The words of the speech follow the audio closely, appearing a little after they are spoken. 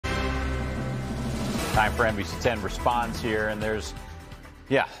Time for NBC10 Responds here, and there's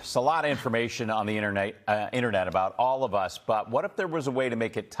a lot of information on the internet about all of us, but what if there was a way to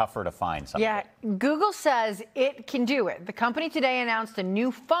make it tougher to find something? Yeah, Google says it can do it. The company today announced a new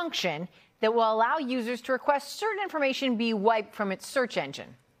function that will allow users to request certain information be wiped from its search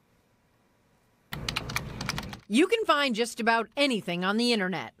engine. You can find just about anything on the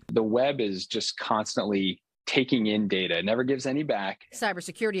internet. The web is just constantly taking in data. It never gives any back.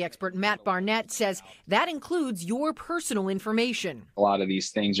 Cybersecurity expert Matt Barnett says that includes your personal information. A lot of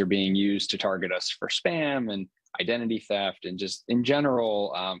these things are being used to target us for spam and identity theft and just in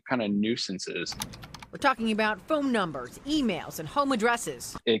general kind of nuisances. We're talking about phone numbers, emails, and home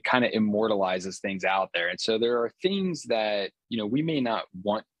addresses. It kind of immortalizes things out there. And so there are things that, we may not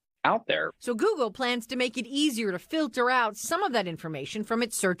want out there. So Google plans to make it easier to filter out some of that information from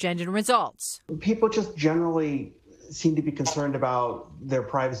its search engine results. People just generally seem to be concerned about their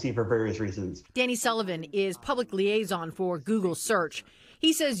privacy for various reasons. Danny Sullivan is public liaison for Google Search.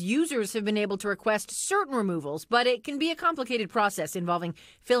 He says users have been able to request certain removals, but it can be a complicated process involving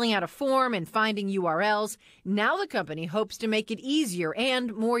filling out a form and finding URLs. Now the company hopes to make it easier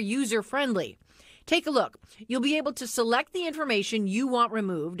and more user-friendly. Take a look. You'll be able to select the information you want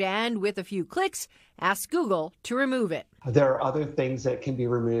removed and with a few clicks, ask Google to remove it. There are other things that can be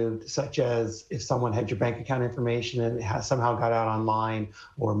removed, such as if someone had your bank account information and it has somehow got out online,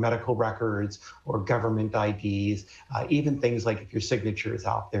 or medical records or government IDs, even things like if your signature is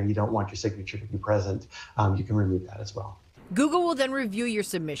out there and you don't want your signature to be present, you can remove that as well. Google will then review your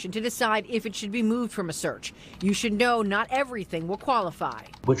submission to decide if it should be moved from a search. You should know not everything will qualify.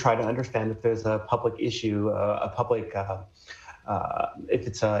 We'll try to understand if there's a public issue, if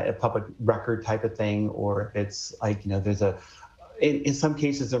it's a public record type of thing, or if it's like, there's in some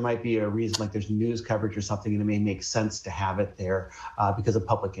cases there might be a reason, like there's news coverage or something, and it may make sense to have it there because of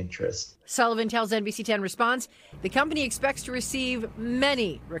public interest. Sullivan tells NBC10 Response the company expects to receive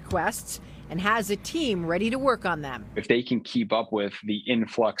many requests and has a team ready to work on them. If they can keep up with the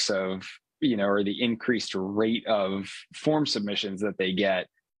influx of, or the increased rate of form submissions that they get,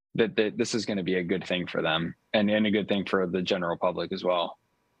 that this is going to be a good thing for them and a good thing for the general public as well.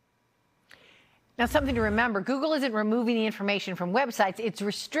 Now, something to remember, Google isn't removing the information from websites. It's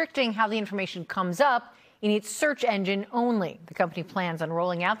restricting how the information comes up in its search engine only. The company plans on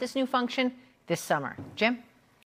rolling out this new function this summer. Jim?